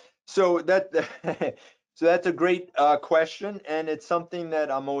 So so that's a great question, and it's something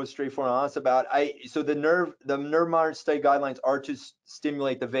that I'm always straightforward and honest about. So the nerve monitoring study guidelines are to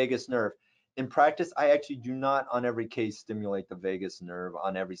stimulate the vagus nerve. In practice, I actually do not on every case stimulate the vagus nerve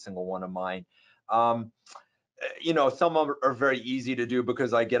on every single one of mine. Um, some of them are very easy to do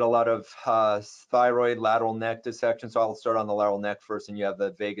because I get a lot of thyroid lateral neck dissection. So I'll start on the lateral neck first, and you have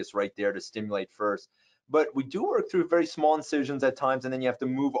the vagus right there to stimulate first. But we do work through very small incisions at times, and then you have to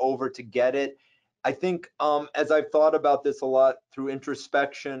move over to get it. I think as I've thought about this a lot through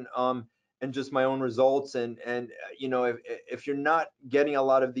introspection and just my own results, and if you're not getting a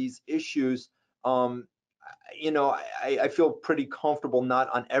lot of these issues, um, I feel pretty comfortable not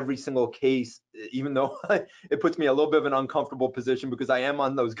on every single case, even though it puts me a little bit of an uncomfortable position because I am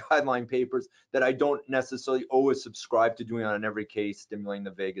on those guideline papers that I don't necessarily always subscribe to doing on every case stimulating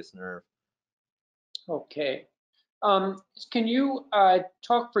the vagus nerve. Okay. Can you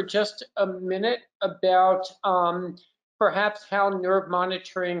talk for just a minute about perhaps how nerve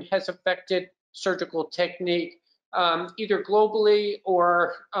monitoring has affected surgical technique, either globally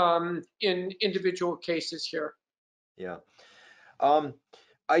or in individual cases here? Yeah. Um,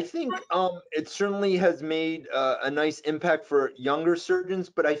 I think it certainly has made a nice impact for younger surgeons,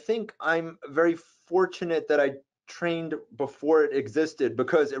 but I think I'm very fortunate that I trained before it existed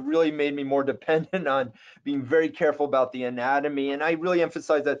because it really made me more dependent on being very careful about the anatomy. And I really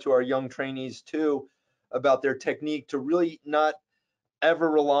emphasize that to our young trainees too, about their technique to really not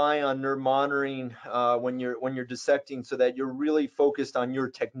ever rely on nerve monitoring when you're dissecting, so that you're really focused on your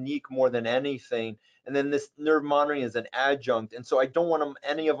technique more than anything. And then this nerve monitoring is an adjunct, and so I don't want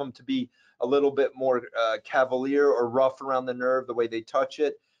any of them to be a little bit more cavalier or rough around the nerve the way they touch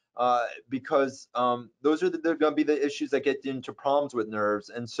it, because those are they're going to be the issues that get into problems with nerves.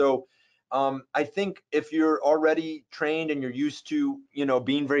 And so I think if you're already trained and you're used to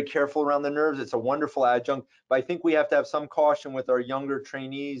being very careful around the nerves, it's a wonderful adjunct. But I think we have to have some caution with our younger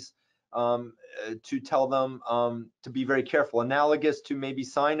trainees to tell them to be very careful, analogous to maybe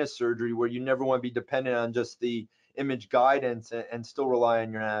sinus surgery, where you never want to be dependent on just the image guidance and still rely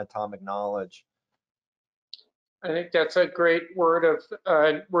on your anatomic knowledge. I think that's a great word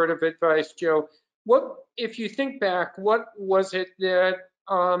of advice, Joe. What, if you think back, what was it that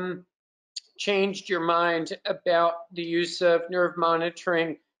changed your mind about the use of nerve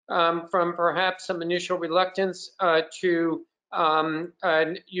monitoring from perhaps some initial reluctance to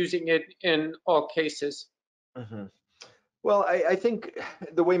using it in all cases? Mhm. Well, I think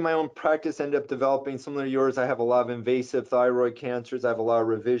the way my own practice ended up developing, similar to yours, I have a lot of invasive thyroid cancers. I have a lot of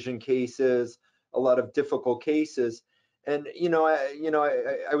revision cases, a lot of difficult cases. And,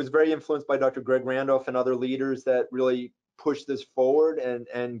 I was very influenced by Dr. Greg Randolph and other leaders that really pushed this forward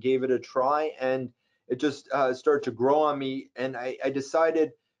and gave it a try. And it just started to grow on me. And I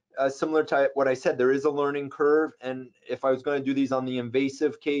decided, similar to what I said, there is a learning curve. And if I was going to do these on the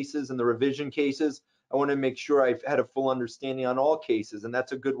invasive cases and the revision cases, I want to make sure I've had a full understanding on all cases, and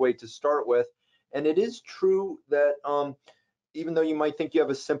that's a good way to start with. And it is true that even though you might think you have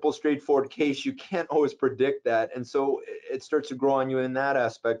a simple, straightforward case, you can't always predict that. And so it starts to grow on you in that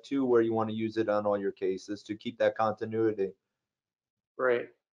aspect too, where you want to use it on all your cases to keep that continuity. Great.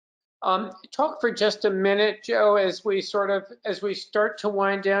 Talk for just a minute, Joe, as we start to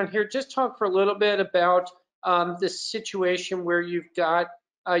wind down here. Just talk for a little bit about the situation where you've got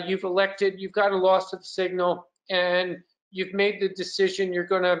you've got a loss of signal, and you've made the decision you're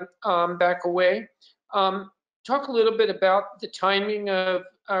going to back away. Talk a little bit about the timing of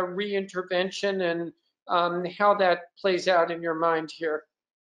reintervention and how that plays out in your mind here.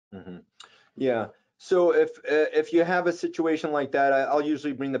 Hmm. Yeah. So if you have a situation like that, I'll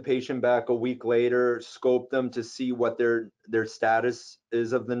usually bring the patient back a week later, scope them to see what their status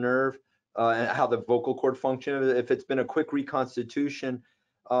is of the nerve, and how the vocal cord function. If it's been a quick reconstitution,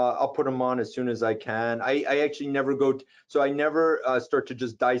 I'll put them on as soon as I can. I actually never so I never start to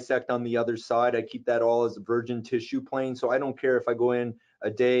just dissect on the other side. I keep that all as a virgin tissue plane. So I don't care if I go in a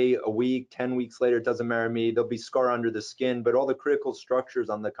day, a week, 10 weeks later, it doesn't matter to me. There'll be scar under the skin, but all the critical structures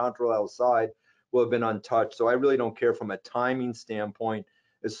on the contralateral side will have been untouched. So I really don't care from a timing standpoint,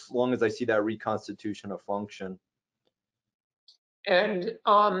 as long as I see that reconstitution of function. And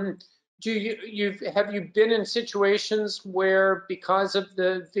do have you been in situations where, because of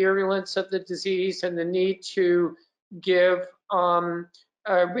the virulence of the disease and the need to give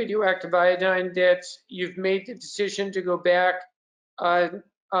radioactive iodine, that you've made the decision to go back uh,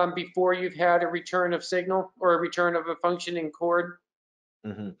 before you've had a return of signal or a return of a functioning cord?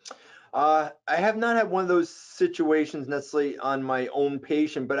 Hmm. I have not had one of those situations necessarily on my own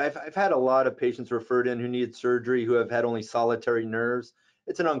patient, but I've had a lot of patients referred in who needed surgery who have had only solitary nerves.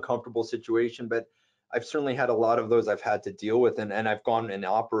 It's an uncomfortable situation, but I've certainly had a lot of those I've had to deal with, and I've gone and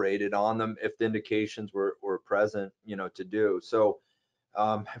operated on them if the indications were present, to do. So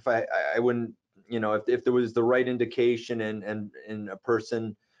if I wouldn't, if there was the right indication and in a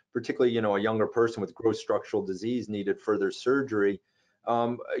person, particularly, a younger person with gross structural disease needed further surgery,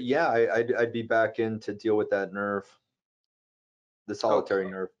 yeah, I'd be back in to deal with that nerve, the Okay. solitary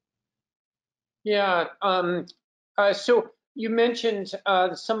nerve. Yeah. So you mentioned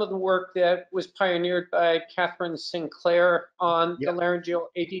some of the work that was pioneered by Catherine Sinclair on the Yeah. laryngeal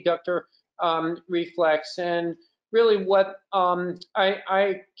adductor reflex, and really what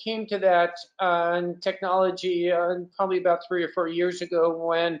I came to that technology probably about 3 or 4 years ago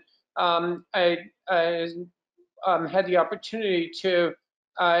when I had the opportunity to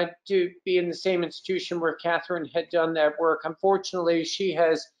be in the same institution where Catherine had done that work. Unfortunately, she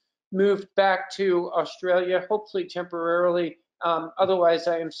has moved back to Australia, hopefully temporarily. Otherwise,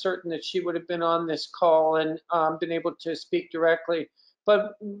 I am certain that she would have been on this call and been able to speak directly.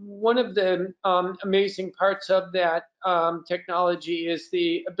 But one of the amazing parts of that technology is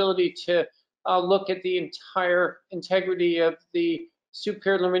the ability to look at the entire integrity of the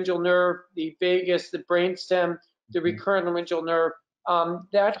superior laryngeal nerve, the vagus, the brainstem, the Mhm. recurrent laryngeal nerve.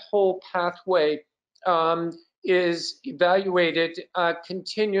 That whole pathway is evaluated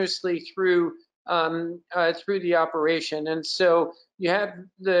continuously through the operation, and so you have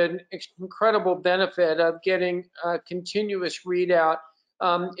the incredible benefit of getting a continuous readout.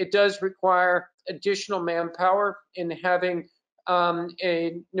 It does require additional manpower in having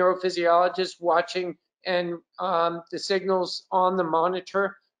a neurophysiologist watching and the signals on the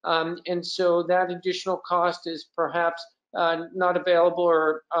monitor, and so that additional cost is perhaps not available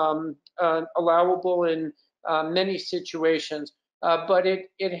or allowable in many situations. But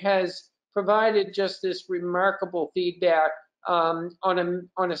it has provided just this remarkable feedback on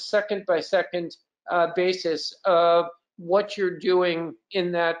a second by second basis of what you're doing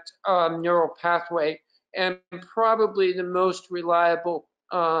in that neural pathway, and probably the most reliable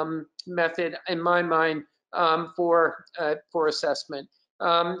method in my mind for assessment.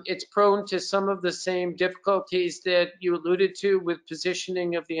 It's prone to some of the same difficulties that you alluded to with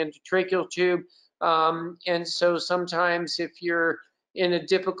positioning of the endotracheal tube. And so sometimes if you're in a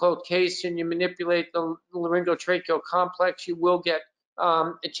difficult case and you manipulate the laryngotracheal complex, you will get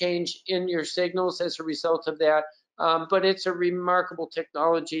a change in your signals as a result of that. But it's a remarkable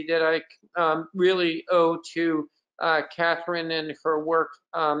technology that I really owe to Catherine and her work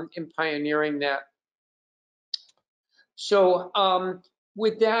in pioneering that. So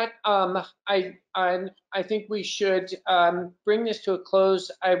with that, I think we should bring this to a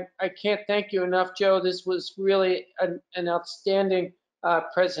close. I can't thank you enough, Joe. This was really an outstanding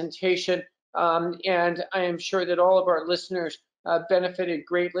presentation, and I am sure that all of our listeners benefited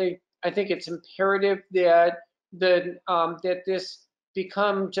greatly. I think it's imperative that that this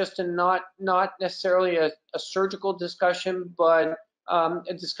become just not necessarily a surgical discussion, but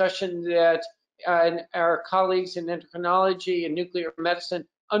a discussion that and our colleagues in endocrinology and nuclear medicine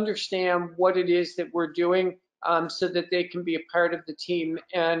understand what it is that we're doing, so that they can be a part of the team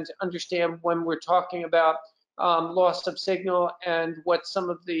and understand when we're talking about loss of signal and what some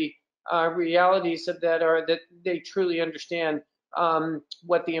of the realities of that are, that they truly understand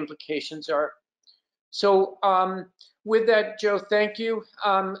what the implications are. So with that, Joe, thank you.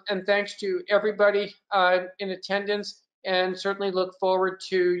 And thanks to everybody in attendance, and certainly look forward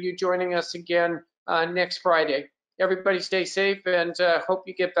to you joining us again next Friday. Everybody stay safe, and hope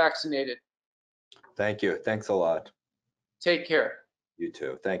you get vaccinated. Thank you. Thanks a lot. Take care. You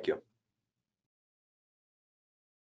too. Thank you.